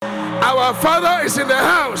Our Father is in the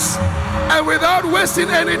house. And without wasting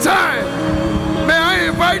any time, may I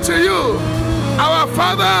invite to you our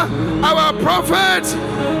Father, our Prophet,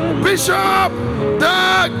 Bishop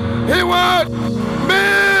Doug Hayward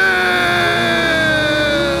Mills.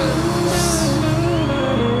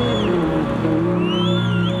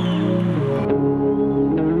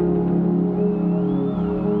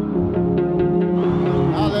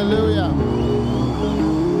 Hallelujah.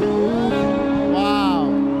 Wow.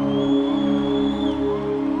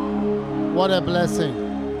 What a blessing.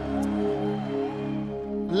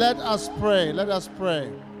 Let us pray. Let us pray.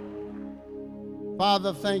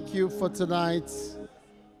 Father, thank you for tonight.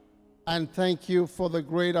 And thank you for the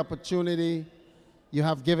great opportunity you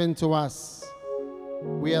have given to us.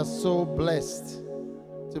 We are so blessed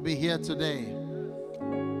to be here today.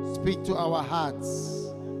 Speak to our hearts.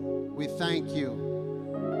 We thank you.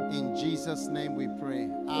 In Jesus' name we pray.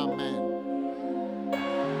 Amen.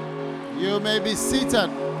 You may be seated.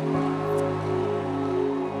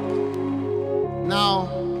 Now,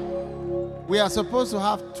 we are supposed to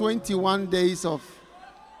have 21 days of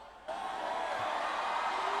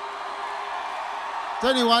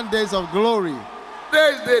 21 days of glory.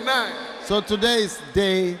 Today is day 9. So today is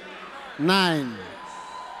day 9.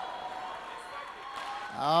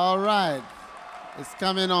 All right. It's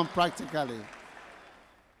coming on practically.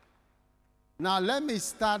 Now let me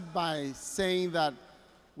start by saying that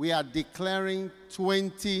we are declaring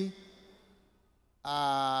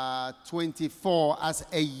 2024 as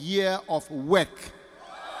a year of work.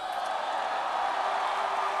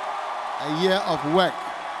 A year of work.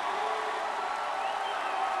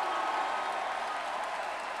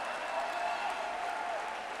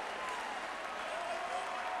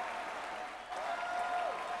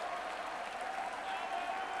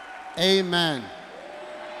 Amen.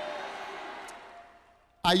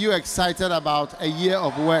 Are you excited about a year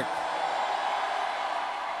of work?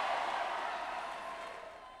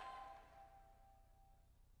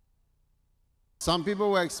 Some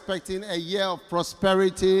people were expecting a year of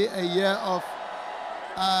prosperity, a year of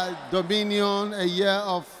dominion, a year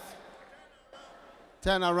of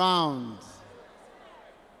turnaround.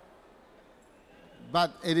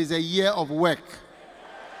 But it is a year of work.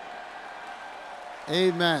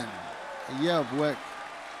 Amen. A year of work.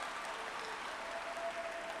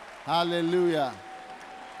 Hallelujah.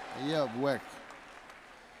 A year of work.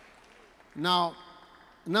 Now,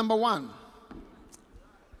 number one.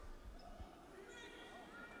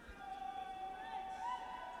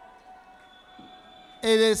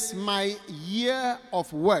 It is my year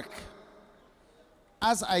of work.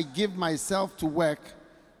 As I give myself to work,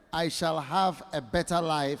 I shall have a better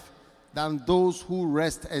life than those who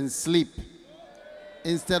rest and sleep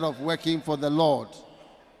instead of working for the Lord.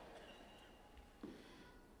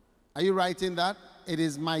 Are you writing that? It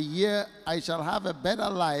is my year, I shall have a better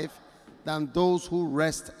life than those who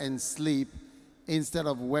rest and sleep instead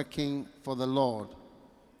of working for the Lord.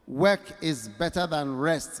 Work is better than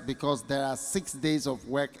rest because there are 6 days of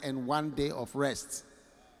work and 1 day of rest.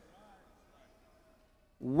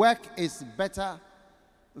 Work is better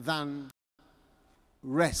than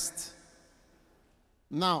rest.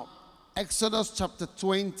 Now, Exodus chapter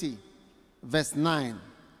 20, verse 9.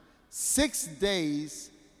 6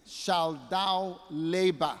 days shalt thou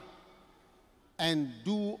labor and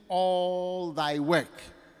do all thy work.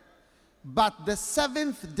 But the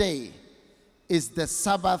 7th day is the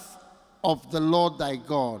Sabbath of the Lord thy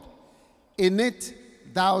God. In it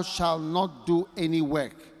thou shalt not do any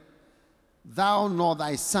work, thou nor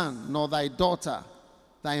thy son, nor thy daughter,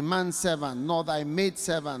 thy manservant, nor thy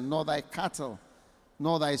maidservant, nor thy cattle,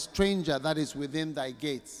 nor thy stranger that is within thy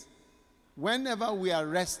gates. Whenever we are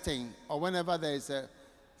resting, or whenever there is a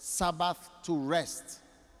Sabbath to rest,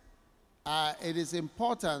 it is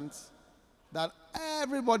important that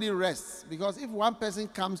everybody rests, because if one person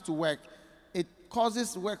comes to work, it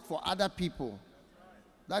causes work for other people.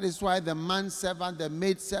 That is why the manservant, the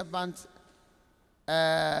maidservant,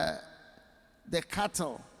 the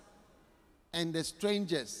cattle, and the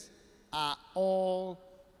strangers are all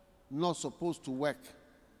not supposed to work.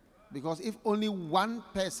 Because if only one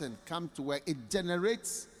person comes to work, it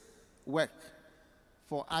generates work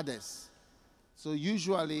for others. So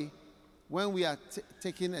usually, when we are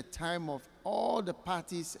taking a time of, all the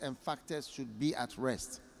parties and factors should be at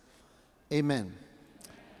rest. Amen.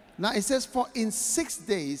 Now it says, for in 6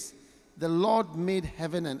 days the Lord made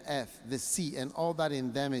heaven and earth, the sea, and all that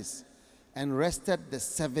in them is, and rested the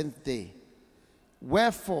 7th day.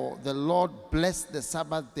 Wherefore the Lord blessed the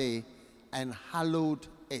Sabbath day and hallowed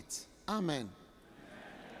it. Amen.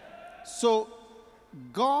 So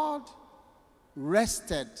God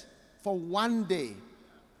rested for 1 day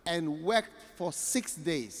and worked for 6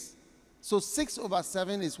 days. So 6 over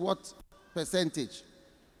 7 is what percentage?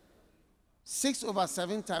 6 over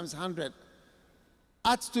 7 times 100.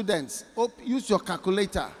 Art students, use your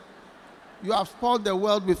calculator. You have spoiled the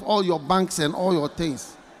world with all your banks and all your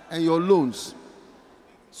things and your loans.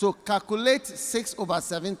 So calculate 6 over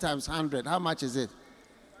 7 times 100. How much is it?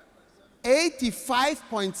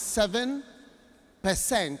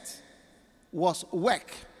 85.7% was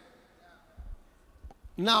work.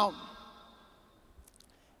 Now,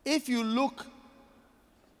 if you look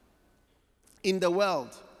in the world,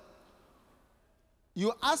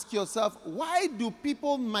 you ask yourself, why do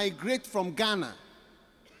people migrate from Ghana?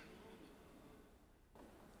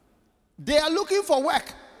 They are looking for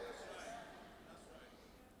work.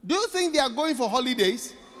 Do you think they are going for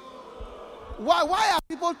holidays? Why are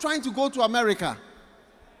people trying to go to America?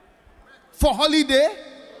 For holiday?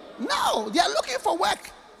 No, they are looking for work.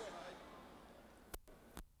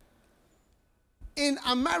 In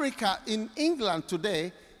America, in England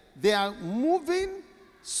today, they are moving.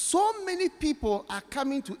 So many people are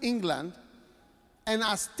coming to England and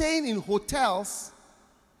are staying in hotels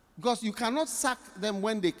because you cannot sack them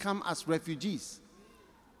when they come as refugees.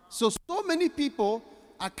 So many people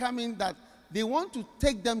are coming that they want to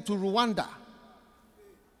take them to Rwanda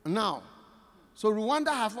now. So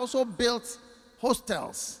Rwanda have also built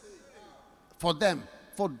hostels for them,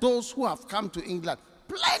 for those who have come to England.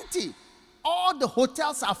 Plenty. All the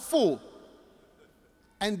hotels are full.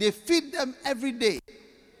 And they feed them every day.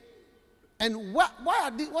 And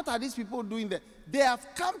what are these people doing there? They have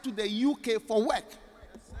come to the UK for work.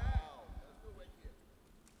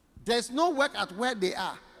 There's no work at where they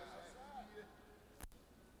are.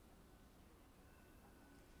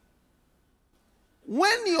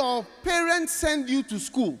 When your parents send you to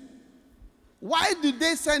school, why do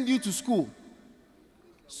they send you to school?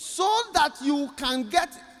 So that you can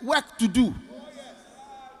get work to do.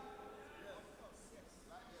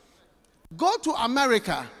 Go to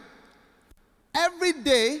America. Every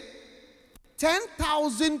day,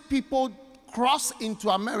 10,000 people cross into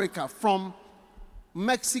America from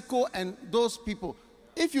Mexico and those people.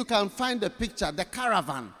 If you can find the picture, the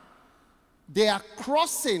caravan, they are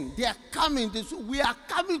crossing, they are coming. We are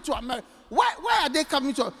coming to America. Why are they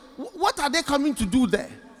coming to? What are they coming to do there?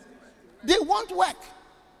 They want work.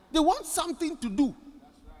 They want something to do.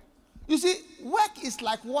 You see, work is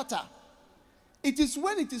like water. It is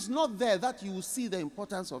when it is not there that you will see the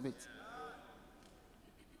importance of it.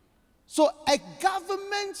 So a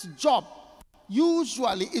government's job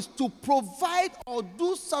usually is to provide or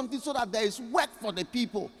do something so that there is work for the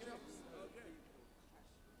people.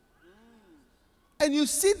 And you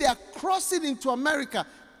see they are crossing into America.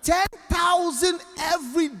 10,000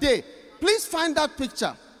 every day. Please find that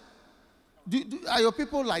picture. Are your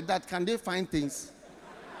people like that? Can they find things?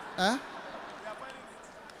 Huh?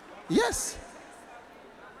 Yes.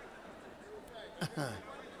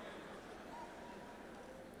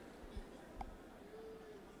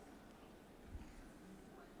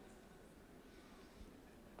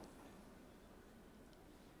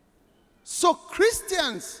 So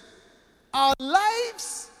Christians, our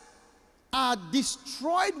lives are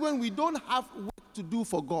destroyed when we don't have work to do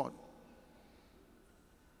for God.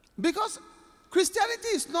 Because Christianity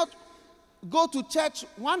is not go to church.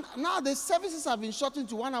 Now the services have been shortened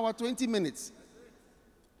to 1 hour 20 minutes.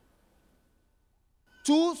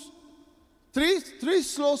 Three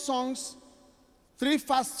slow songs, 3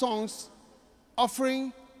 fast songs,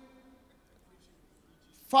 offering,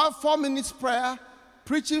 4 minutes prayer,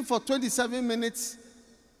 preaching for 27 minutes,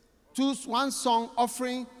 1 song,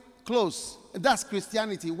 offering, close. That's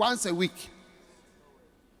Christianity, once a week.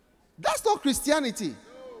 That's not Christianity. No,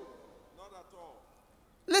 not at all.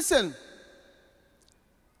 Listen,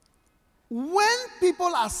 when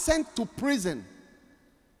people are sent to prison,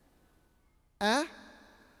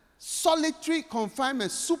 solitary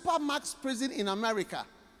confinement, supermax prison in America,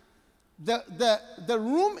 the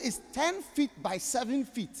room is 10 feet by 7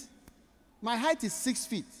 feet. My height is 6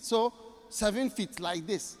 feet, so 7 feet like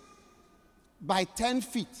this by 10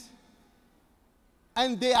 feet.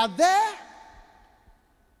 And they are there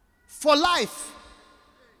for life,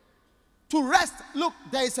 to rest. Look,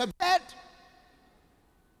 there is a bed,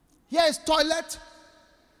 here is toilet,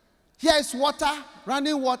 here is water,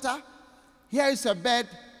 running water, here is a bed.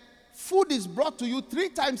 Food is brought to you 3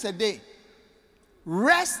 times a day.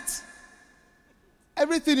 Rest,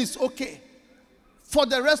 everything is okay for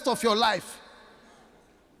the rest of your life.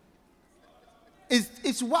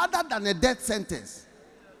 It's rather than a death sentence.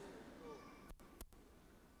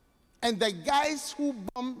 And the guys who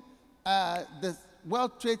bombed the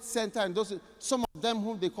World Trade Center and those, some of them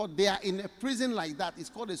whom they are in a prison like that. It's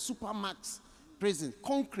called a supermax prison,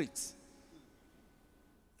 concrete.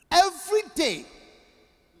 Every day,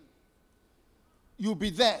 you'll be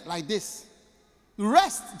there like this.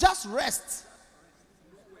 Rest, just rest.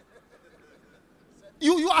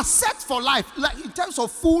 You are set for life, like in terms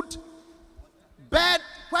of food, bed,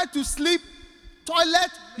 where to sleep, toilet.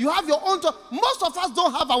 You have your own toilet. Most of us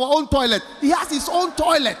don't have our own toilet. He has his own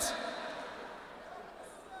toilet.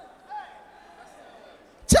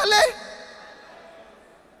 Chile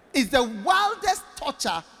is the wildest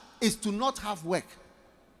torture is to not have work.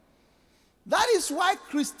 That is why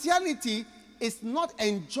Christianity is not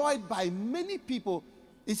enjoyed by many people.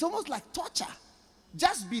 It's almost like torture.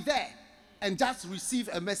 Just be there and just receive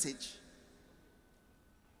a message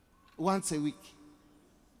once a week.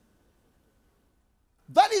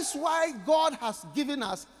 That is why God has given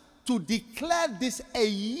us to declare this a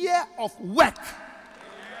year of work.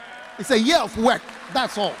 It's a year of work.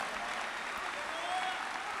 That's all.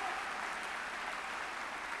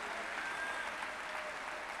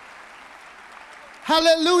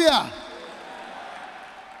 Hallelujah.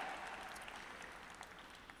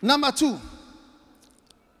 Number 2.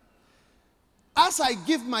 As I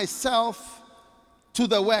give myself to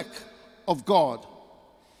the work of God,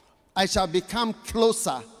 I shall become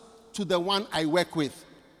closer to the one I work with.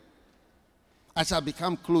 I shall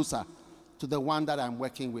become closer to the one that I'm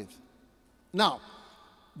working with. Now,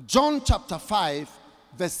 John chapter 5,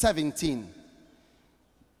 verse 17.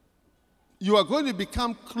 You are going to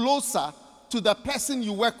become closer to the person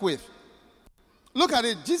you work with. Look at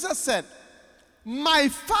it. Jesus said, my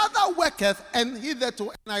Father worketh, and hitherto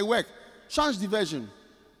and I work. Change the version.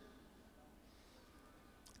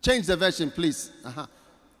 Change the version, please.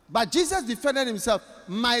 But Jesus defended himself.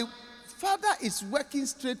 My Father is working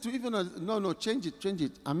straight to even no, change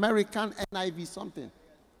it. American NIV something.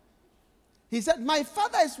 He said, my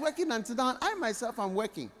Father is working until now, and I myself am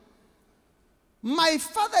working. My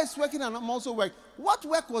Father is working and I'm also working. What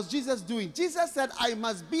work was Jesus doing? Jesus said, I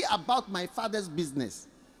must be about my Father's business.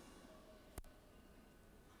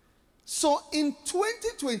 So in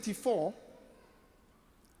 2024,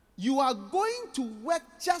 you are going to work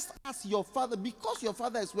just as your father. Because your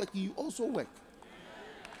father is working, you also work.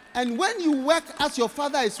 And when you work as your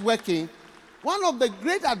father is working, one of the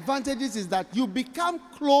great advantages is that you become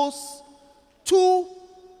close to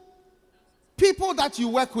people that you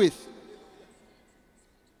work with.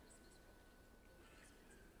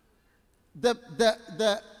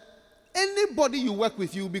 Anybody you work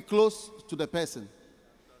with, you'll be close to the person.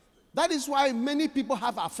 That is why many people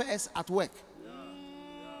have affairs at work.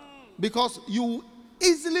 Because you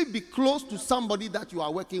easily be close to somebody that you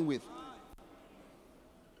are working with.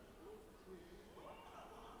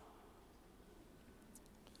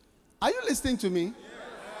 Are you listening to me?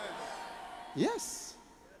 Yes.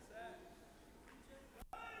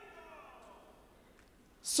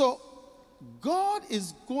 So,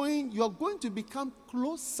 you're going to become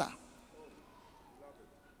closer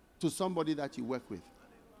to somebody that you work with.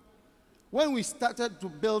 When we started to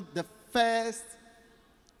build the first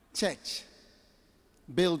church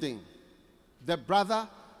building, the brother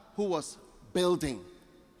who was building,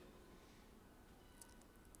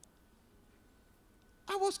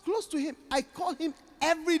 I was close to him. I call him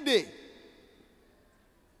every day.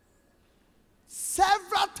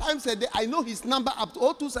 Several times a day. I know his number up to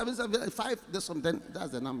 02775. There's something.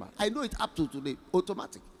 That's the number. I know it up to today.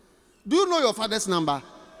 Automatic. Do you know your father's number?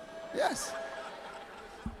 Yes.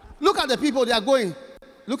 Look at the people. They are going.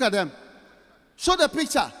 Look at them. Show the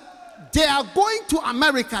picture. They are going to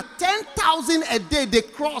America. 10,000 a day they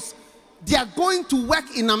cross. They are going to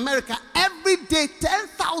work in America every day.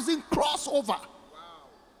 10,000 crossover.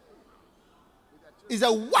 It's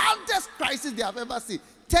the wildest crisis they have ever seen.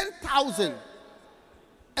 10,000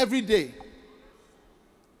 every day.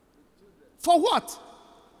 For what?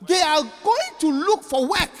 They are going to look for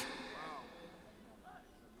work.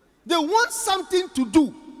 They want something to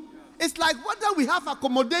do. It's like whether we have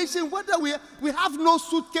accommodation, whether we have no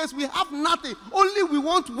suitcase, we have nothing. Only we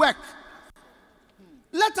want work.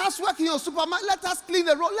 Let us work in your supermarket. Let us clean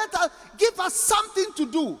the road. Give us something to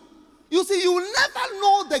do. You see, you will never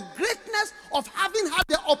know the greatness of having had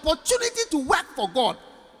the opportunity to work for God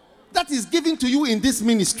that is given to you in this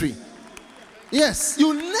ministry. Yes,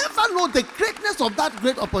 you never know the greatness of that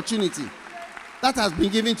great opportunity that has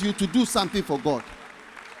been given to you to do something for God.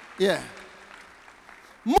 Yeah.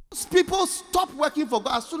 Most people stop working for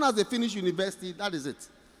God as soon as they finish university. That is it.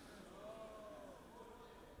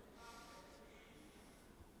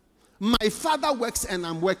 My father works and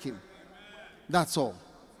I'm working. That's all.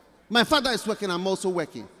 My father is working, I'm also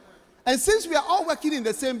working. And since we are all working in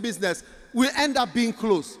the same business, we end up being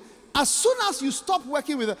close. As soon as you stop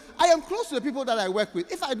working with them, I am close to the people that I work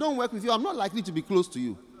with. If I don't work with you, I'm not likely to be close to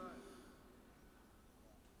you.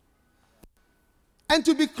 And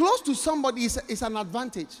to be close to somebody is an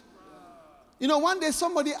advantage. You know, one day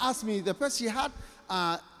somebody asked me, the person, she had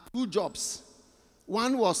 2 jobs.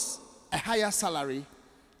 One was a higher salary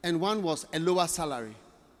and one was a lower salary.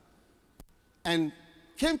 And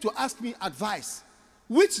came to ask me advice.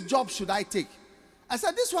 Which job should I take? I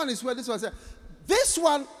said, this one is where this one. I said, this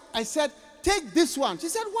one, I said, take this one. She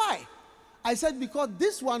said, why? I said, because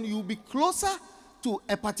this one you'll be closer to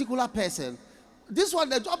a particular person. This one,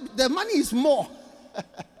 the job, the money is more.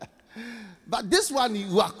 But this one,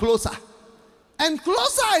 you are closer. And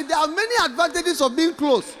closer, there are many advantages of being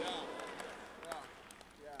close.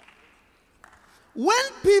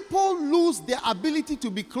 When people lose their ability to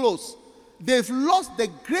be close, they've lost the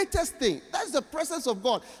greatest thing. That's the presence of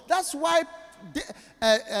God. That's why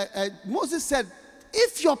Moses said,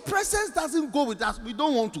 if your presence doesn't go with us, we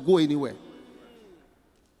don't want to go anywhere.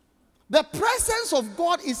 The presence of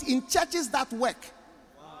God is in churches that work.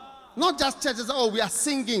 Not just churches, oh, we are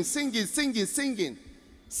singing,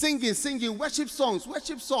 worship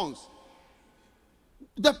songs.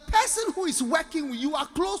 The person who is working with you are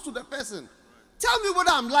close to the person. Tell me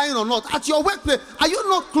whether I'm lying or not. At your workplace, are you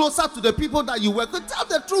not closer to the people that you work with? Tell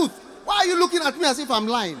the truth. Why are you looking at me as if I'm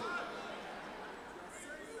lying?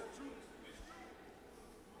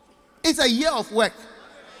 It's a year of work.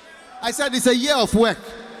 I said it's a year of work.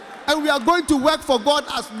 And we are going to work for God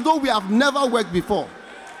as though we have never worked before.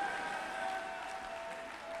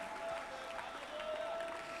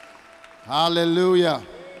 Hallelujah.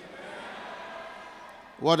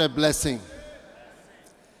 What a blessing.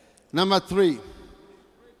 Number 3.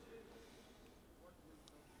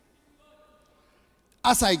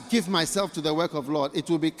 As I give myself to the work of Lord, it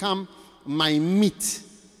will become my meat,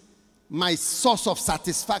 my source of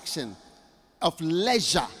satisfaction, of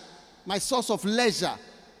leisure, my source of leisure,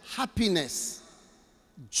 happiness,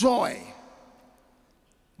 joy.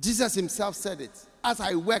 Jesus himself said it. As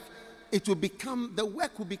I work, the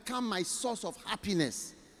work will become my source of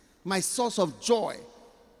happiness, my source of joy,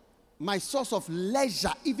 my source of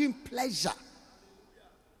leisure, even pleasure.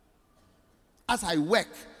 As I work,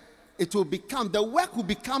 the work will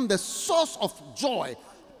become the source of joy,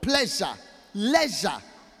 pleasure, leisure,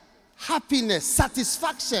 happiness,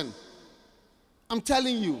 satisfaction. I'm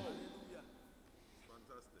telling you.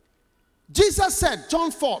 Jesus said,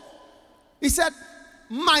 John 4, he said,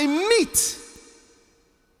 my meat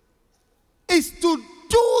is to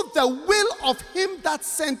do the will of him that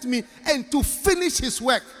sent me and to finish his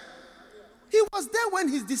work. He was there when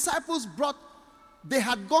his disciples they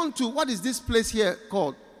had gone to, what is this place here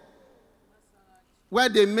called? Where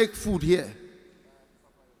they make food here.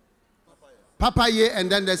 Papaye, and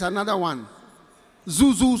then there's another one.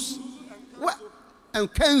 Zuzu's and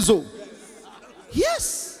Kenzo.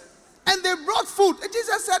 Yes. And they brought food. And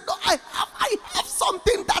Jesus said, no, I have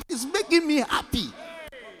something that is making me happy.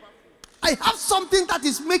 I have something that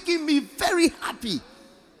is making me very happy.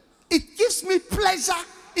 It gives me pleasure.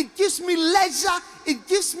 It gives me leisure. It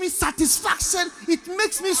gives me satisfaction. It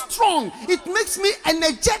makes me strong. It makes me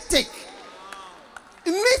energetic.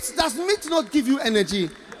 Does meat not give you energy?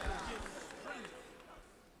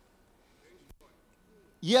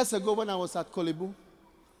 Years ago when I was at Kolebu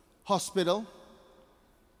Hospital,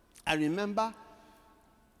 I remember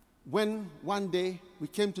when one day we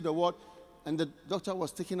came to the ward and the doctor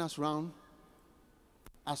was taking us around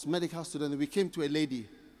as medical students. We came to a lady.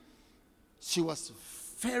 She was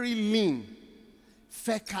very lean,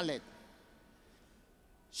 fair-colored.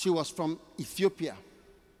 She was from Ethiopia.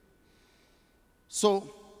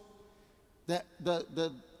 So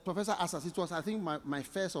the professor asked us, it was, I think, my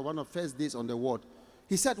first or one of the first days on the ward.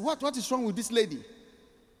 He said, what is wrong with this lady?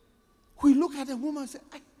 We look at the woman and say,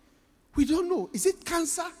 we don't know. Is it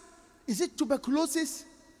cancer? Is it tuberculosis?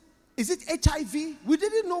 Is it HIV? We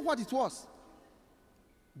didn't know what it was.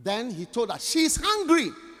 Then he told us, she's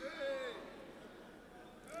hungry.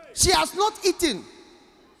 She has not eaten.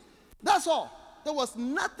 That's all. There was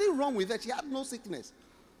nothing wrong with her. She had no sickness.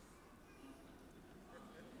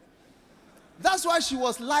 That's why she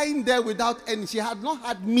was lying there without any. She had not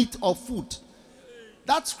had meat or food.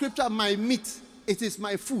 That scripture, my meat, it is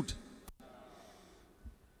my food.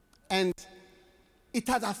 And it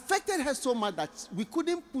had affected her so much that we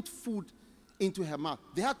couldn't put food into her mouth.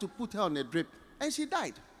 They had to put her on a drip, and she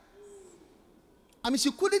died. I mean,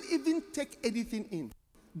 she couldn't even take anything in.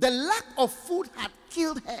 The lack of food had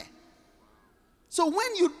killed her. So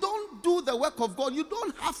when you don't do the work of God, you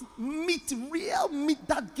don't have meat, real meat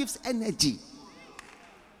that gives energy.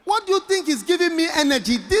 What do you think is giving me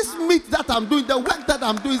energy? This meat that I'm doing, the work that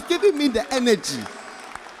I'm doing is giving me the energy.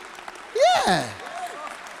 Yeah.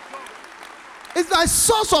 It's my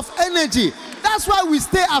source of energy. That's why we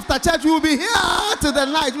stay after church. We will be here till the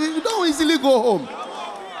night. We don't easily go home.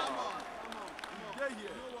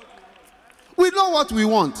 We know what we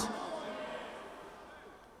want.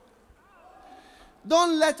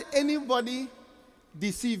 Don't let anybody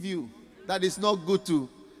deceive you that it's not good to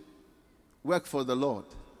work for the Lord.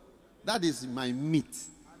 That is my meat.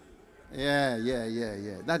 Yeah.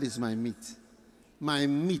 That is my meat. My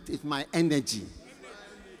meat is my energy.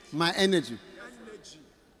 My energy.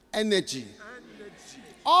 Energy.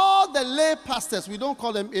 All the lay pastors, we don't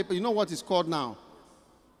call them, you know what it's called now?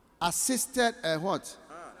 Assisted, what?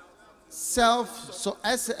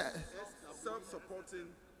 Self-supporting.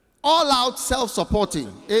 All out self-supporting.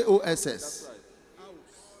 AOSS.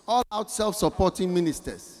 All out self-supporting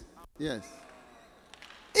ministers. Yes.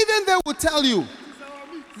 Even they will tell you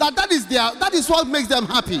that is what makes them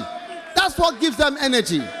happy. That's what gives them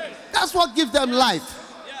energy. That's what gives them life.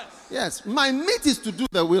 Yes, my meat is to do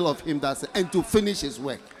the will of him and to finish his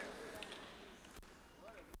work.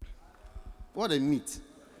 What a meat.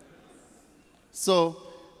 So,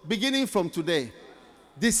 beginning from today,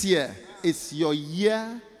 this year is your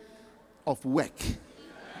year of work.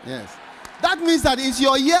 Yes. That means that it's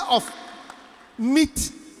your year of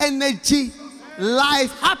meat, energy,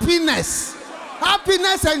 life, happiness.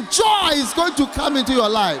 Happiness and joy is going to come into your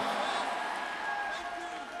life.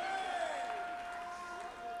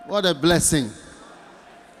 What a blessing.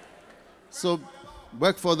 So,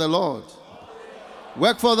 work for the Lord.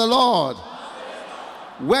 Work for the Lord.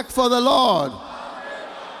 Work for the Lord.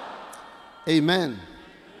 Amen.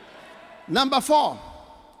 Number 4.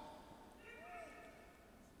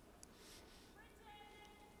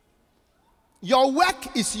 Your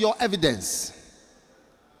work is your evidence.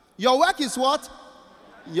 Your work is what?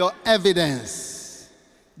 Your evidence.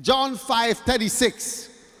 John 5:36.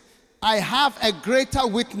 I have a greater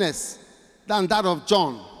witness than that of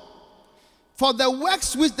John. For the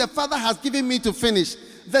works which the Father has given me to finish,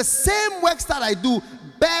 the same works that I do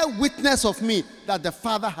bear witness of me that the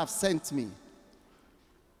Father has sent me.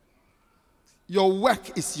 Your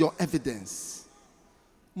work is your evidence.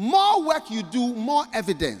 More work you do, more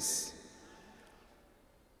evidence.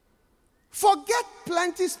 Forget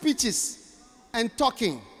plenty speeches and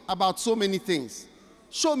talking about so many things.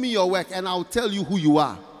 Show me your work and I'll tell you who you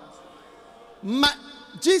are.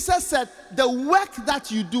 Jesus said, the work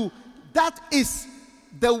that you do, that is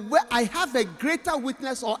the way I have a greater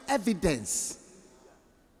witness or evidence.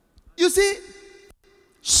 You see,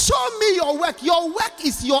 show me your work. Your work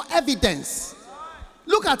is your evidence.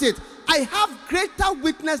 Look at it. I have greater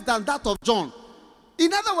witness than that of John.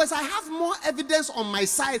 In other words, I have more evidence on my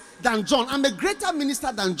side than John. I'm a greater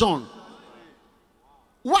minister than John.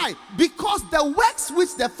 Why? Because the works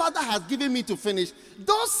which the Father has given me to finish,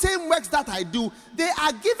 those same works that I do, they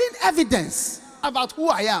are giving evidence about who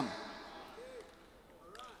I am.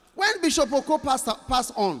 When Bishop Oko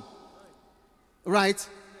passed on, right,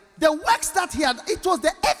 the works that he had, it was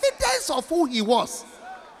the evidence of who he was.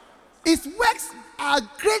 His works are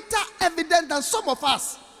greater evidence than some of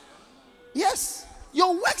us. Yes,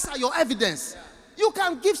 your works are your evidence. You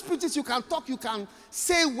can give speeches, you can talk, you can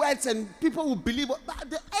say words and people will believe. But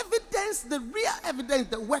the evidence, the real evidence,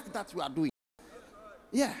 the work that you are doing.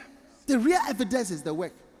 Yeah. The real evidence is the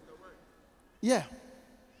work. Yeah.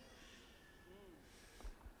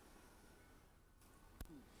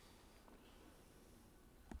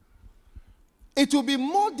 It will be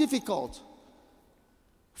more difficult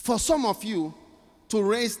for some of you to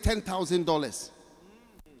raise $10,000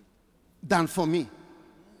 than for me.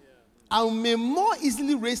 I may more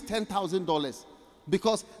easily raise $10,000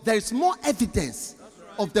 because there is more evidence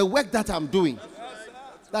of the work that I'm doing.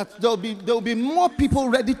 That there will be more people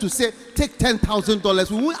ready to say, take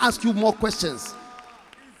 $10,000. We won't ask you more questions.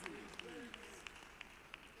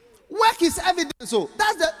 Work is evidence. So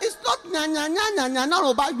it's not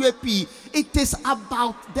about UAP. It is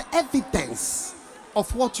about the evidence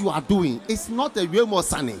of what you are doing. It's not a real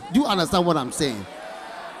sunny. Do you understand what I'm saying?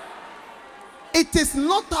 It is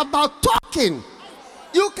not about talking.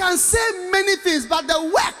 You can say many things, but the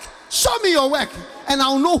work, show me your work, and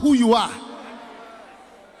I'll know who you are.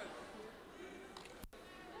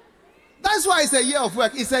 That's why it's a year of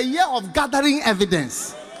work. It's a year of gathering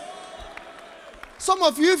evidence. Some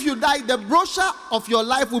of you, if you die, the brochure of your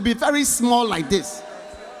life will be very small like this.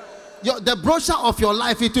 The brochure of your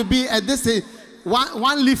life, it will be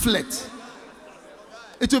one leaflet.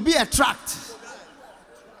 It will be a tract.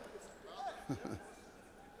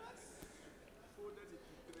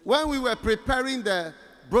 When we were preparing the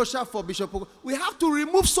brochure for Bishop Ogo. We have to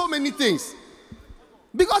remove so many things.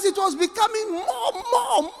 Because it was becoming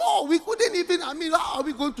more. We couldn't even, how are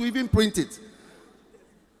we going to even print it?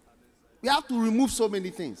 We have to remove so many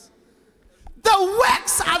things. The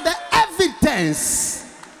works are the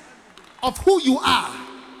evidence of who you are.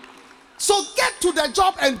 So get to the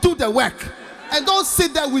job and do the work. And don't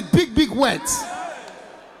sit there with big words.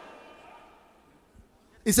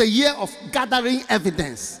 It's a year of gathering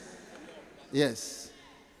evidence. Yes.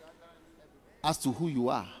 As to who you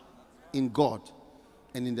are in God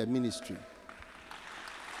and in the ministry.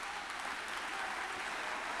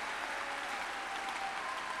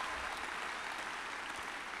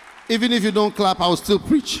 Even if you don't clap, I will still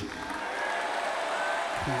preach.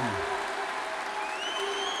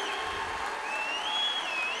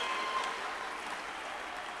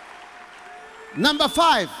 Number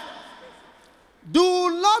 5,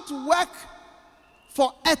 do not work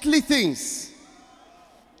for earthly things.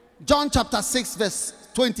 John chapter 6 verse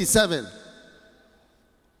 27.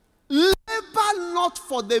 Labor not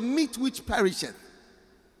for the meat which perisheth,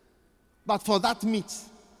 but for that meat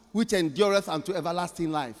which endureth unto everlasting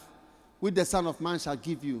life, which the Son of Man shall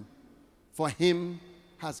give you. For him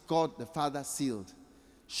has God the Father sealed.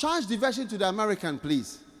 Change the version to the American,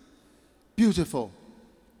 please. Beautiful.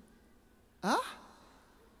 Huh?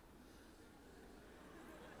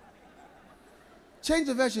 Change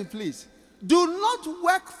the version, please. Do not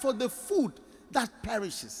work for the food that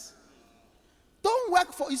perishes. Don't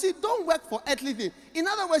work for earthly things. In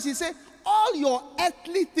other words, he said, all your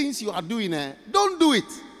earthly things you are doing, don't do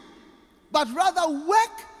it. But rather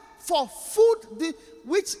work for food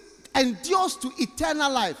which endures to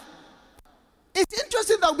eternal life. It's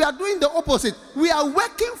interesting that we are doing the opposite. We are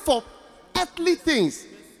working for earthly things.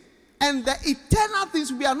 And the eternal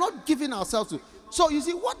things we are not giving ourselves to. So you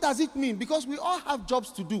see, what does it mean? Because we all have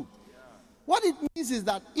jobs to do. What it means is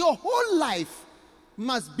that your whole life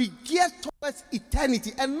must be geared towards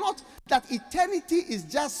eternity, and not that eternity is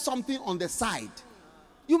just something on the side.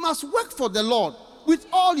 You must work for the Lord with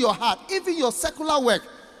all your heart. Even your secular work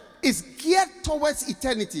is geared towards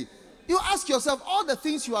eternity. You ask yourself, all the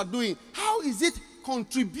things you are doing, how is it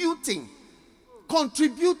contributing?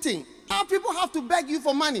 Now people have to beg you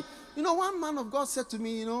for money. One man of God said to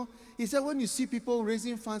me, he said, when you see people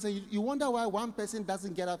raising funds, and you wonder why one person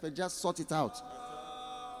doesn't get up and just sort it out.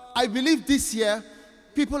 I believe this year,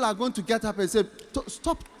 people are going to get up and say,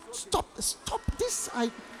 stop this. I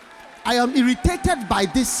am irritated by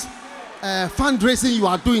this fundraising you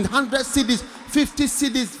are doing. 100 CDs, 50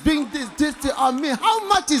 CDs, bring this. How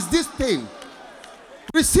much is this thing?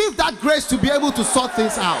 Receive that grace to be able to sort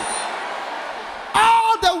things out.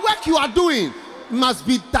 All the work you are doing must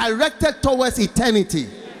be directed towards eternity.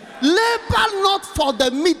 Labor not for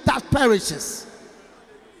the meat that perishes.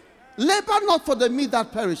 Labor not for the meat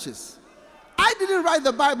that perishes. I didn't write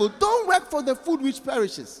the Bible. Don't work for the food which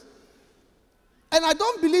perishes. And I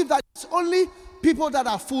don't believe that it's only people that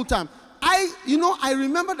are full-time. I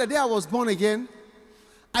remember the day I was born again.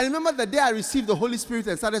 I remember the day I received the Holy Spirit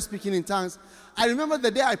and started speaking in tongues. I remember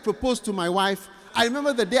the day I proposed to my wife. I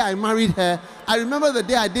remember the day I married her. I remember the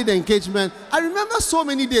day I did the engagement. I remember so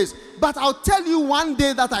many days. But I'll tell you one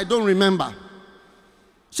day that I don't remember.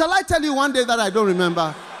 Shall I tell you one day that I don't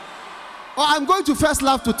remember? Or I'm going to First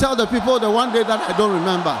Love to tell the people the one day that I don't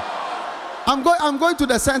remember. I'm going to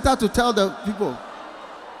the center to tell the people.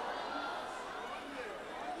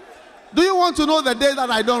 Do you want to know the day that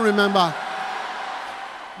I don't remember?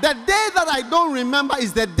 The day that I don't remember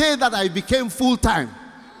is the day that I became full-time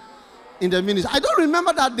in the ministry. I don't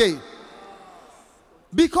remember that day.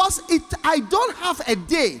 Because I don't have a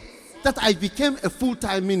day that I became a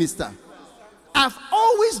full-time minister. I've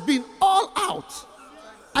always been all out.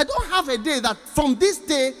 I don't have a day that from this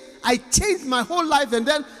day I changed my whole life and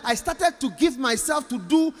then I started to give myself to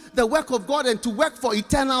do the work of God and to work for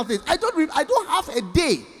eternal things. I don't have a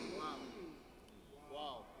day.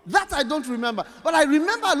 That I don't remember. But I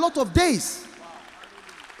remember a lot of days.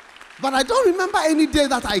 But I don't remember any day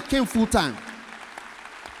that I came full time.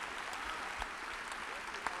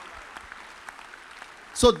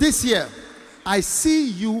 So this year, I see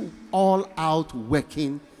you all out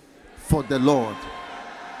working for the Lord.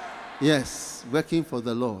 Yes, working for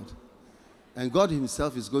the Lord. And God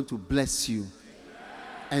himself is going to bless you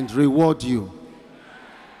and reward you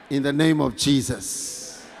in the name of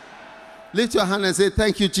Jesus. Lift your hand and say,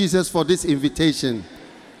 thank you, Jesus, for this invitation.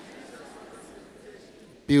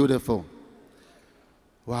 Beautiful.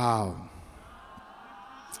 Wow.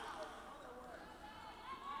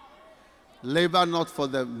 Labor not for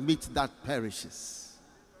the meat that perishes.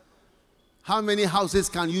 How many houses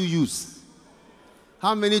can you use?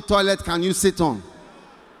 How many toilets can you sit on?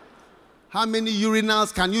 How many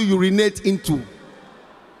urinals can you urinate into?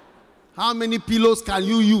 How many pillows can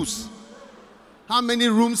you use? How many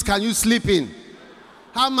rooms can you sleep in?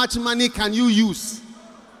 How much money can you use?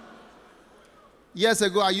 Years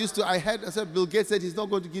ago, I said Bill Gates said he's not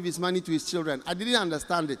going to give his money to his children. I didn't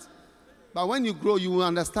understand it. But when you grow, you will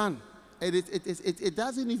understand. It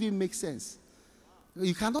doesn't even make sense.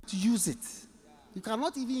 You cannot use it. You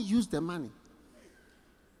cannot even use the money.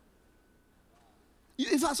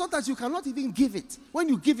 If sometimes you cannot even give it. When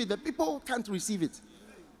you give it, the people can't receive it.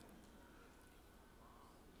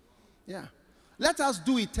 Yeah. Let us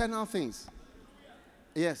do eternal things.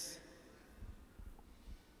 Yes.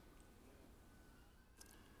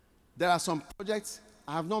 There are some projects,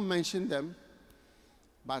 I have not mentioned them,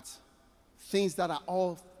 but things that are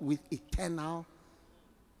all with eternal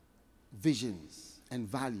visions and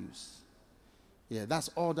values. Yeah, that's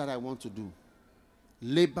all that I want to do.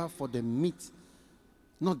 Labor for the meat,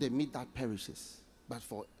 not the meat that perishes, but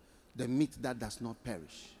for the meat that does not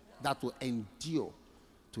perish, that will endure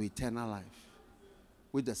to eternal life,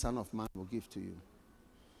 which the Son of Man will give to you.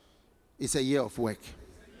 It's a year of work.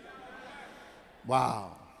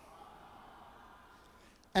 Wow.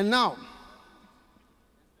 And now,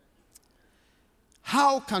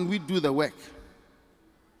 how can we do the work?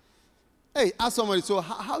 Hey, ask somebody, so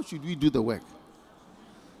how should we do the work?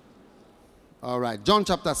 All right, John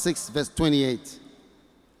chapter 6, verse 28.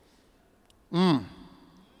 And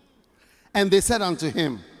they said unto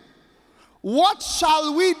him, what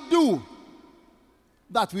shall we do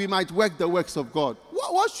that we might work the works of God?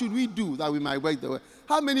 What should we do that we might work the work?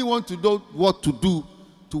 How many want to know what to do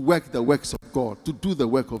to work the works of God, to do the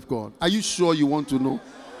work of God? Are you sure you want to know?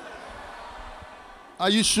 Are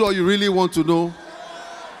you sure you really want to know?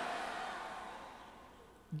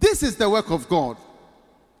 This is the work of God,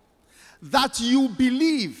 that you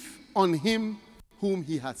believe on him whom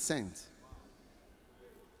he has sent.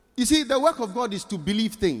 You see, the work of God is to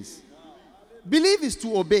believe things. Believe is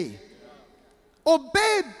to obey.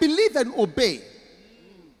 Obey, believe and obey.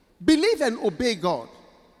 Believe and obey God.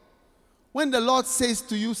 When the Lord says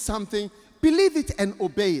to you something, believe it and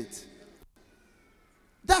obey it.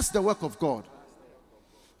 That's the work of God.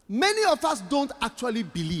 Many of us don't actually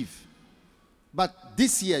believe. But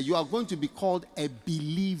this year, you are going to be called a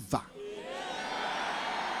believer.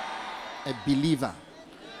 A believer.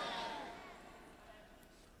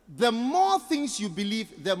 The more things you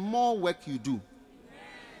believe, the more work you do.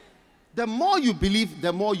 The more you believe,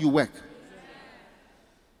 the more you work.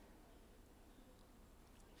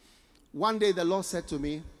 One day the Lord said to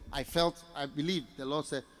me, I believe the Lord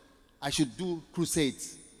said, I should do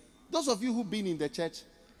crusades. Those of you who've been in the church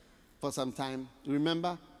for some time,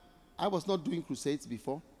 remember, I was not doing crusades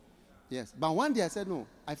before. Yes. But one day I said, no,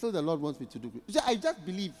 I feel the Lord wants me to do crusades. I just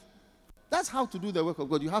believe. That's how to do the work of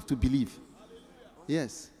God. You have to believe.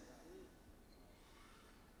 Yes.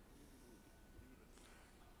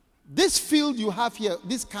 This field you have here,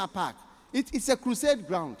 this car park, it's a crusade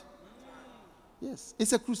ground. Yes.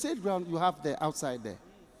 It's a crusade ground you have there, outside there.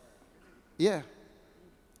 Yeah.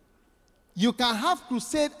 You can have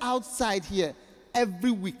crusade outside here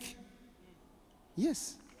every week.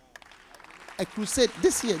 Yes. A crusade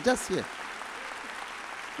this year, just here.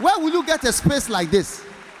 Where will you get a space like this?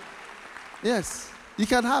 Yes. You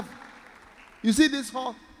can have. You see this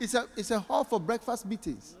hall? It's a hall for breakfast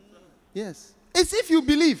meetings. Yes. It's if you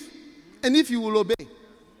believe and if you will obey.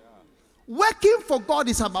 Working for God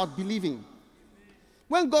is about believing.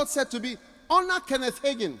 When God said to me, honor Kenneth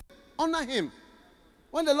Hagin, honor him.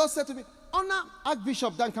 When the Lord said to me, honor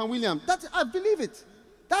Archbishop Duncan Williams, I believe it.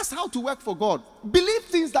 That's how to work for God. Believe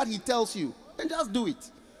things that he tells you and just do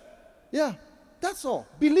it. Yeah, that's all.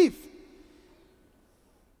 Believe.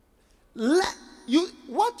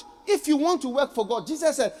 What if you want to work for God?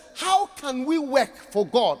 Jesus said, how can we work for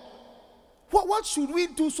God? What should we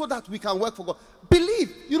do so that we can work for God?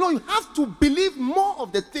 Believe. You have to believe more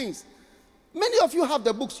of the things. Many of you have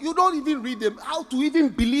the books. You don't even read them. How to even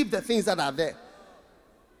believe the things that are there.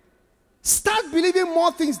 Start believing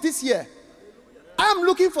more things this year. I'm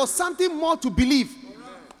looking for something more to believe.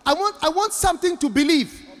 I want something to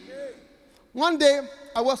believe. One day,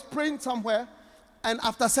 I was praying somewhere, and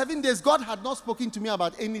after 7 days, God had not spoken to me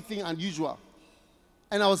about anything unusual.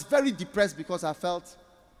 And I was very depressed because I felt,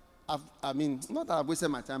 not that I've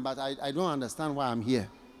wasted my time, but I don't understand why I'm here.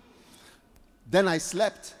 Then I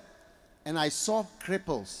slept, and I saw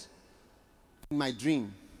cripples in my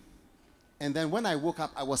dream. And then when I woke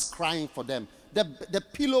up, I was crying for them. The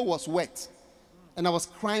pillow was wet, and I was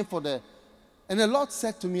crying for and the Lord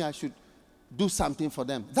said to me I should do something for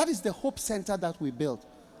them. That is the Hope Center that we built.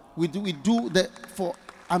 We do for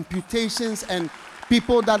amputations and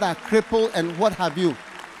people that are crippled and what have you.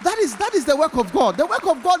 That is the work of God. The work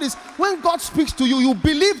of God is when God speaks to you, you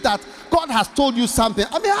believe that God has told you something.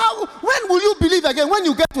 I mean, when will you believe again? When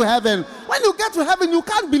you get to heaven. When you get to heaven, you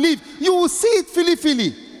can't believe. You will see it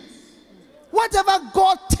feely. Whatever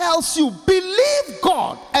God tells you, believe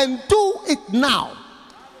God and do it now.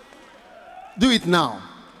 Do it now.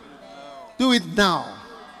 Do it now.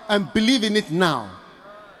 And believe in it now.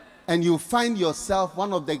 And you'll find yourself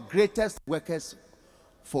one of the greatest workers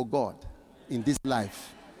for God in this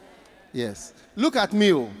life. Yes. Look at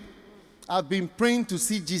me. I've been praying to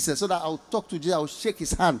see Jesus so that I'll talk to Jesus. I'll shake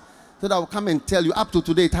his hand so that I'll come and tell you. Up to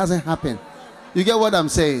today, it hasn't happened. You get what I'm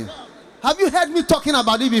saying? Have you heard me talking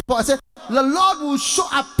about it before? I said, the Lord will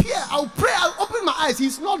appear. I'll pray. I'll open my eyes.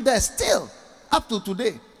 He's not there still. Up to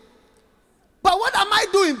today. But what am I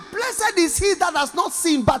doing? Blessed is he that has not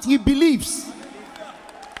seen, but he believes.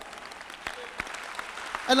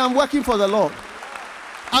 And I'm working for the Lord.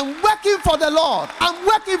 I'm working for the Lord. I'm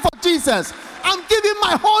working for Jesus. I'm giving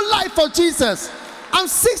my whole life for Jesus. I'm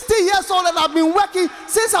 60 years old and I've been working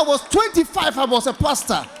since I was 25. I was a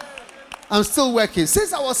pastor. I'm still working.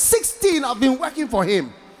 Since I was 16, I've been working for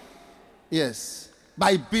him. Yes.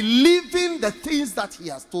 By believing the things that he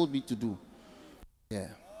has told me to do. Yeah.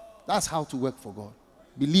 That's how to work for God.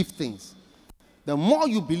 Believe things. The more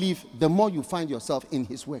you believe, the more you find yourself in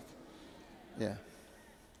his work. Yeah.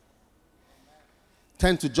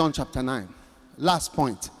 Turn to John chapter 9. Last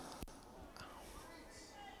point.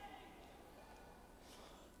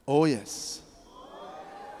 Oh, yes.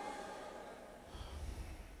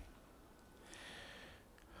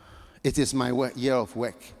 It is my year of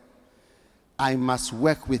work. I must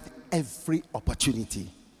work with every opportunity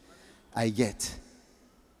I get.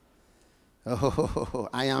 Oh,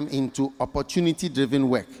 I am into opportunity-driven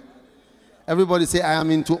work. Everybody say, I am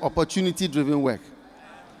into opportunity-driven work.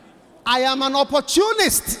 I am an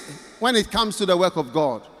opportunist when it comes to the work of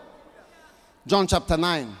God. John chapter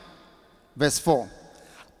 9, verse 4.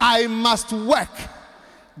 I must work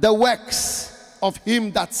the works of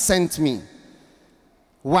him that sent me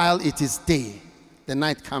while it is day. The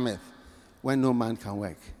night cometh when no man can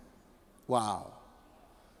work. Wow.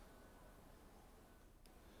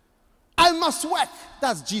 I must work.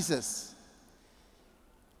 That's Jesus.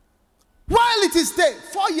 While it is day.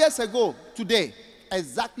 4 years ago today.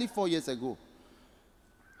 Exactly 4 years ago.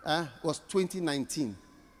 Was 2019.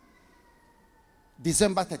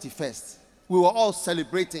 December 31st. We were all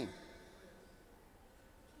celebrating.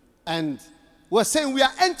 And we're saying we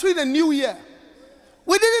are entering a new year.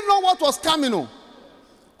 We didn't know what was coming. All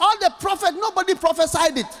the prophets, nobody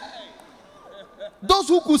prophesied it. Those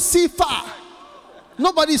who could see far,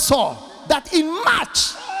 nobody saw that in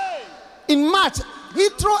March,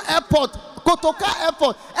 Heathrow Airport, Kotoka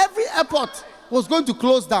Airport, every airport was going to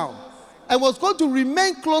close down and was going to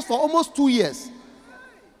remain closed for almost 2 years.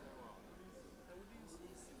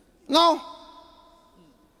 Now,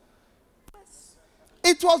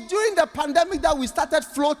 it was during the pandemic that we started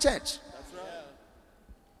Flow Church.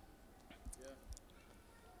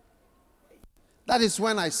 That is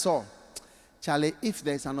when I saw, Charlie, if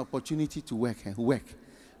there's an opportunity to work.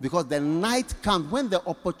 Because the night comes when the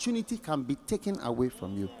opportunity can be taken away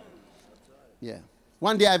from you. Yeah.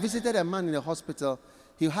 One day I visited a man in the hospital.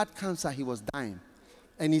 He had cancer. He was dying.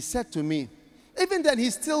 And he said to me, even then he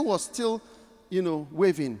was still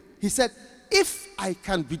waving. He said, if I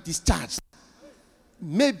can be discharged,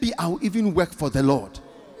 maybe I'll even work for the Lord.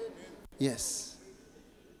 Yes.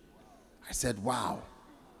 I said, wow.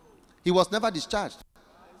 He was never discharged.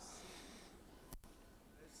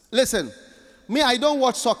 Listen, me, I don't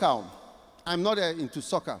watch soccer. I'm not into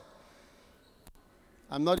soccer.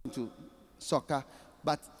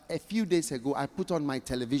 But a few days ago, I put on my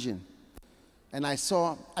television and I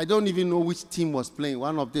saw, I don't even know which team was playing,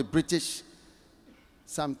 one of the British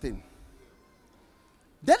something.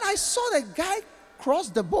 Then I saw the guy cross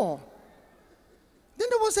the ball. Then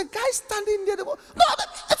there was a guy standing there. No,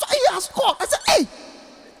 he has scored. I said, hey,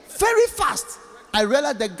 very fast. I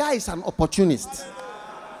realized the guy is an opportunist.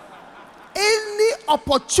 Any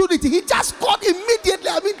opportunity, he just scored immediately.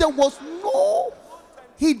 I mean,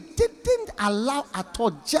 he didn't allow at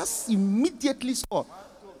all, just immediately scored.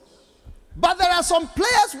 But there are some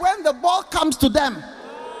players, when the ball comes to them,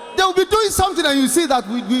 they'll be doing something and you see that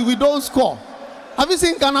we don't score. Have you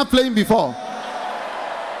seen Ghana playing before?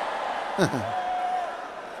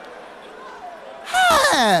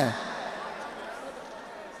 Hey.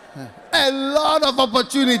 A lot of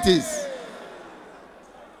opportunities.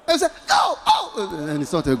 And say, oh, and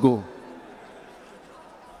it's not a goal.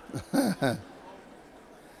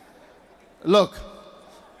 Look,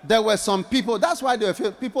 there were some people, that's why there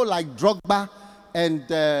were people like Drogba,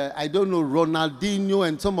 and I don't know, Ronaldinho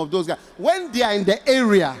and some of those guys, when they are in the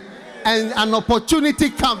area and an opportunity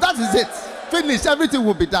comes, that is it. Finish. Everything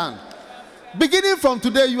will be done. Beginning from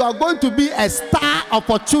today, you are going to be a star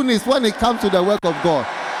opportunist when it comes to the work of God.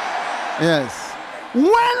 Yes. When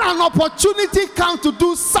an opportunity comes to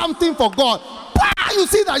do something for God, you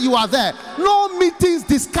see that you are there. No meetings,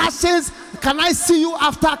 discussions. Can I see you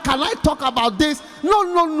after? Can I talk about this? No.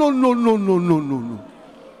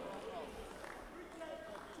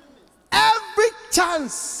 Every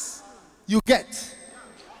chance you get,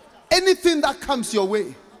 anything that comes your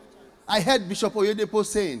way. I heard Bishop Oyedepo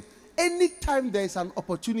saying, anytime there is an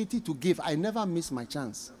opportunity to give, I never miss my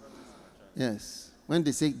chance. Yes. When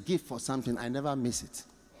they say give for something, I never miss it.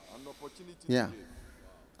 An opportunity to yeah. give.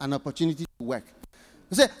 An opportunity to work.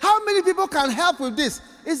 You say, how many people can help with this?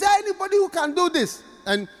 Is there anybody who can do this?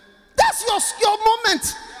 And that's your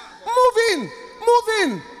moment. Move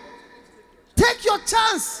in. Take your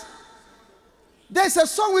chance. There's a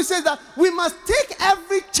song which says that we must take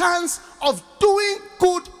every chance of doing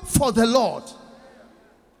good for the Lord.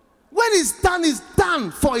 When it's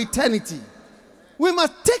done for eternity. We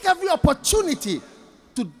must take every opportunity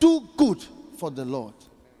to do good for the Lord.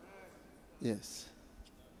 Yes.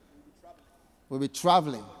 We'll be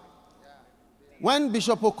traveling. When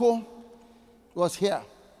Bishop Oko was here,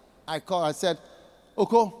 I said,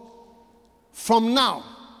 Oko, from now,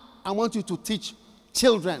 I want you to teach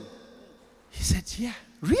children. He said, yeah,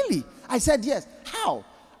 really? I said, yes. How?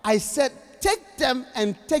 I said, take them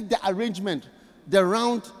and take the arrangement, the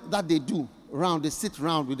round that they do, round, they sit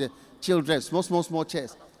round with the children, small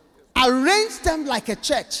chairs. Arrange them like a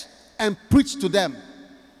church and preach to them.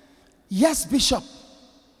 Yes, Bishop.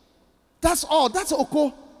 That's all. That's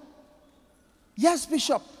Oko. Yes,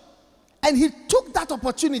 Bishop. And he took that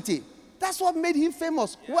opportunity. That's what made him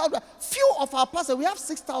famous. Well, few of our pastors, we have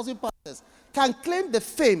 6,000 pastors, can claim the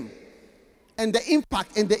fame and the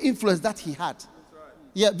impact and the influence that he had.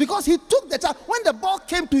 Yeah, because he took the chance. When the ball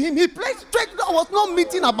came to him, he played straight. There was no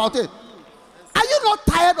meeting about it. Are you not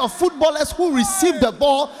tired of footballers who receive the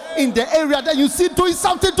ball in the area that you see doing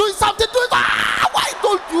something? Why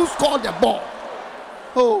don't you score the ball?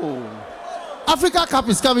 Oh. Africa Cup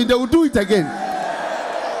is coming, they will do it again.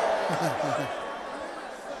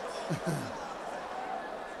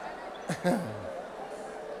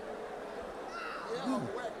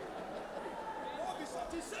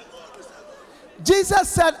 Jesus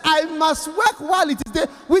said, I must work while it is there,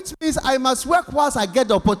 which means I must work whilst I get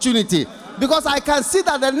the opportunity. Because I can see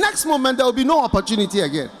that the next moment there will be no opportunity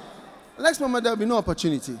again. The next moment there will be no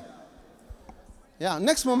opportunity. Yeah,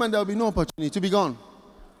 next moment there will be no opportunity to be gone.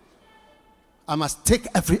 I must take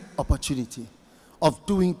every opportunity of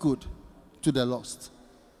doing good to the lost.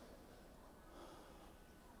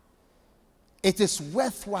 It is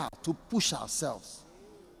worthwhile to push ourselves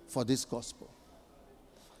for this gospel.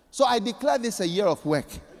 So I declare this a year of work.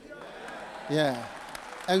 Yeah.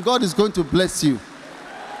 And God is going to bless you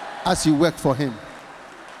as you work for Him.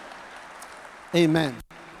 Amen.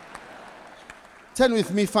 Turn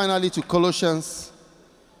with me finally to Colossians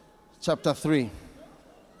chapter 3.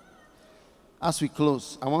 As we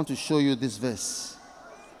close, I want to show you this verse.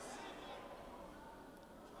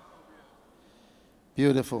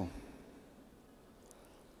 Beautiful.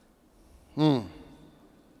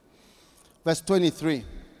 Verse 23.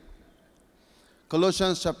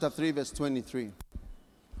 Colossians chapter 3, verse 23.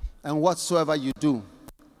 And whatsoever you do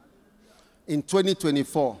in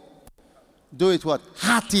 2024, do it what?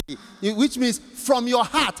 Heartily. Which means from your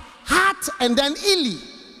heart. Heart and then illy.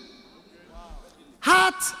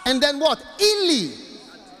 Heart and then what? Illy.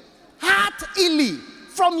 Heart illy.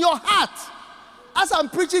 From your heart. As I'm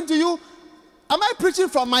preaching to you, am I preaching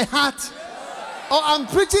from my heart? Or I'm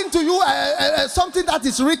preaching to you something that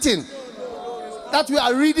is written, that we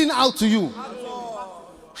are reading out to you?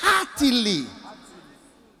 Heartily.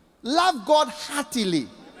 Love God heartily.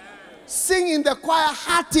 Sing in the choir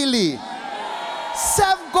heartily.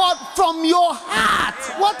 Serve God from your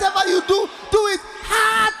heart. Whatever you do, do it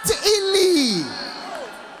heartily.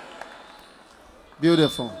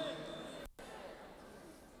 Beautiful.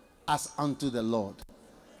 As unto the Lord.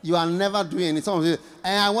 You are never doing anything. Some of you,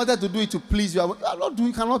 and I wanted to do it to please you.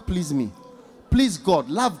 You cannot please me. Please God.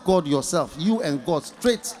 Love God yourself. You and God.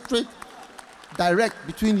 Straight, direct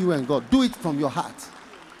between you and God. Do it from your heart.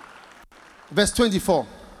 Verse 24.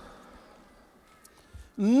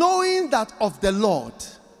 Knowing that of the Lord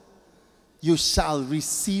you shall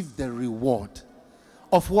receive the reward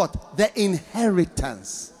of what? The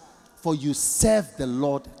inheritance. For you serve the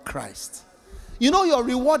Lord Christ. You know your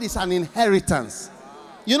reward is an inheritance.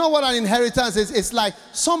 You know what an inheritance is? It's like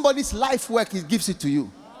somebody's life work, he gives it to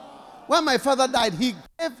you. When my father died, he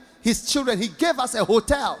gave his children, he gave us a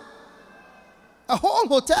hotel. A whole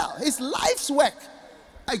hotel. His life's work.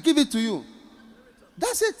 I give it to you.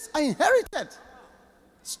 That's it. I inherited.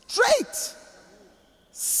 Straight.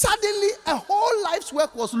 Suddenly, a whole life's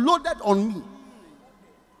work was loaded on me.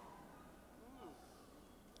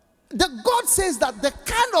 The God says that the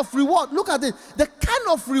kind of reward, look at it, the kind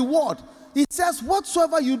of reward, he says,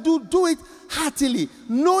 whatsoever you do, do it heartily,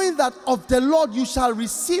 knowing that of the Lord you shall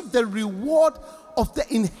receive the reward of the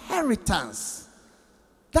inheritance.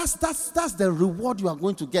 That's the reward you are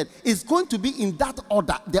going to get. It's going to be in that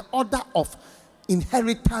order, the order of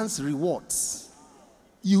inheritance rewards.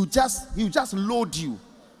 He'll just load you.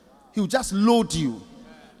 He'll just load you.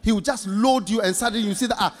 He will just load you, and suddenly you see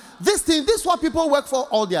that this is what people work for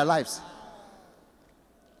all their lives.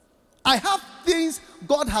 I have things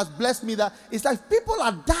God has blessed me that it's like people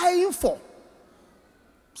are dying for.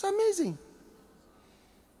 It's amazing.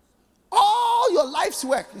 All your life's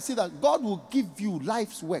work, you see that God will give you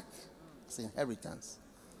life's work as inheritance.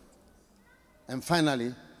 And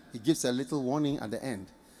finally, he gives a little warning at the end.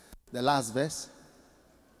 The last verse.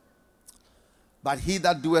 But he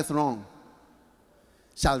that doeth wrong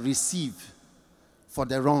shall receive for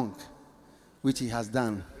the wrong which he has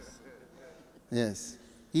done. Yes.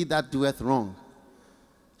 He that doeth wrong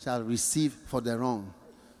shall receive for the wrong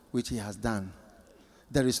which he has done.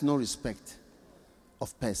 There is no respect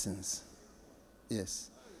of persons. Yes.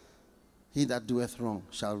 He that doeth wrong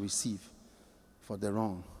shall receive for the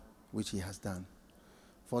wrong which he has done.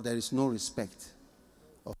 For there is no respect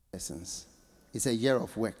of persons. It's a year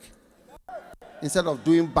of work. Instead of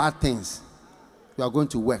doing bad things, you are going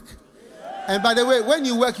to work. And by the way, when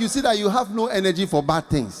you work, you see that you have no energy for bad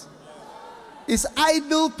things. It's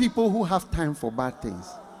idle people who have time for bad things.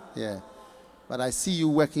 Yeah. But I see you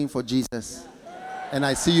working for Jesus. And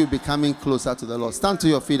I see you becoming closer to the Lord. Stand to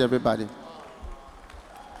your feet, everybody.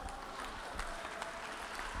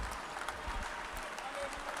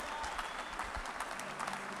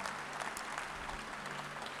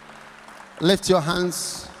 Lift your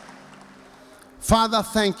hands. Father,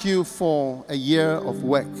 thank you for a year of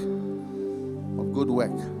work, of good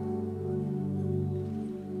work.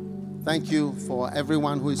 Thank you for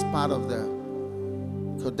everyone who is part of the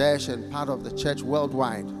Qodesh and part of the church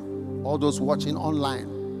worldwide, all those watching online.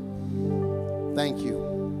 Thank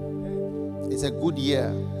you. It's a good year,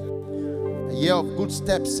 a year of good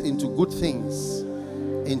steps into good things,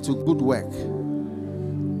 into good work.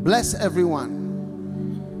 Bless everyone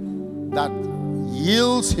that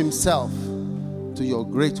yields himself to your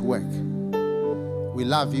great work. We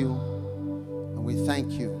love you and we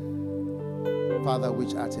thank you, Father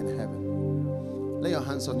which art in heaven. Lay your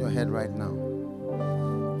hands on your head right now.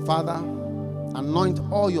 Father, anoint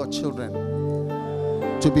all your children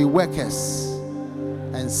to be workers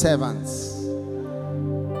and servants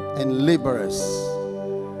and laborers.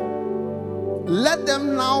 Let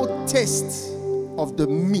them now taste of the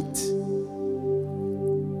meat,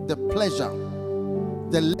 the pleasure,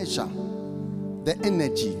 the leisure, the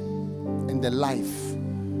energy and the life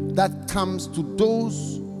that comes to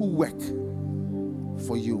those who work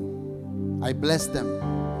for you. I bless them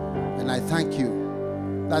and I thank you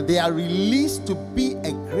that they are released to be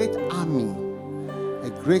a great army, a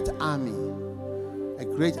great army, a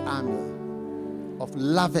great army of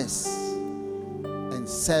lovers and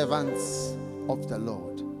servants of the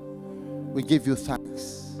Lord. We give you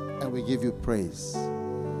thanks and we give you praise.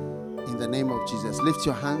 In the name of Jesus, lift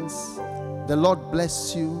your hands. The Lord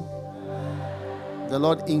bless you. The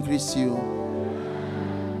Lord increase you.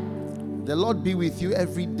 The Lord be with you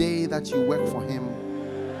every day that you work for him.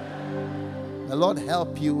 The Lord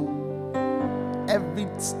help you every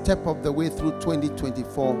step of the way through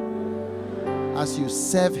 2024 as you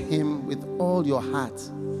serve him with all your heart.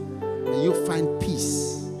 May you find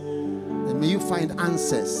peace, and may you find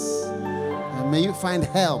answers, and may you find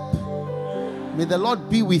help. May the Lord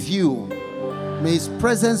be with you. May his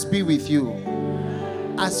presence be with you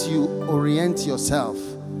as you orient yourself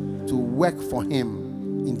to work for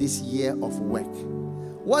him in this year of work.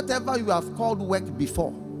 Whatever you have called work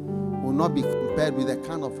before will not be compared with the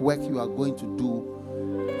kind of work you are going to do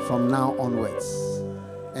from now onwards.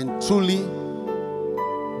 And truly,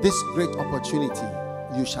 this great opportunity,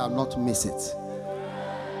 you shall not miss it.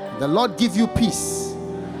 The Lord give you peace,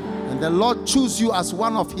 and the Lord choose you as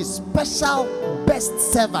one of his special best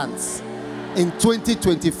servants in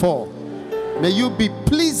 2024. May you be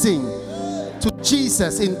pleasing to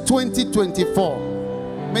Jesus in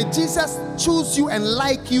 2024. May Jesus choose you and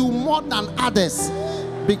like you more than others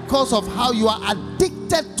because of how you are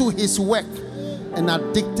addicted to his work and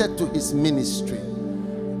addicted to his ministry.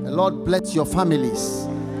 The Lord bless your families.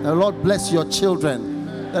 The Lord bless your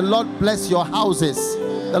children. The Lord bless your houses.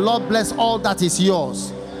 The Lord bless all that is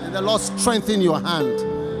yours. And the Lord strengthen your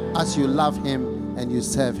hand as you love him and you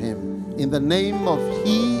serve him. In the name of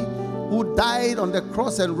he who died on the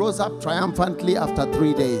cross and rose up triumphantly after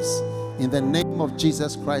 3 days. In the name of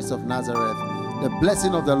Jesus Christ of Nazareth, the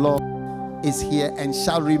blessing of the Lord is here and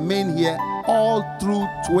shall remain here all through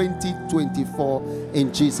 2024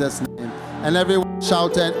 in Jesus' name. And everyone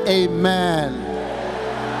shouted, Amen.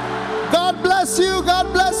 God bless you,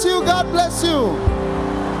 God bless you, God bless you.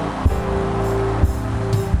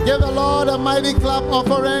 Give the Lord a mighty clap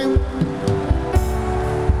offering.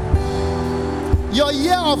 Your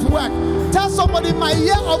year of work. Tell somebody, my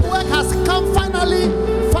year of work has come finally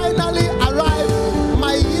arrived.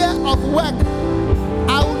 My year of work.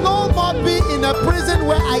 I will no more be in a prison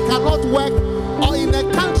where I cannot work, or in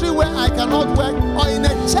a country where I cannot work, or in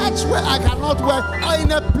a church where I cannot work, or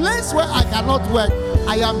in a place where I cannot work.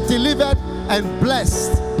 I am delivered and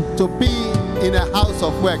blessed to be in a house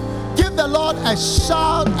of work. Give the Lord a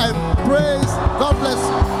shout and praise. God bless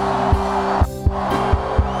you.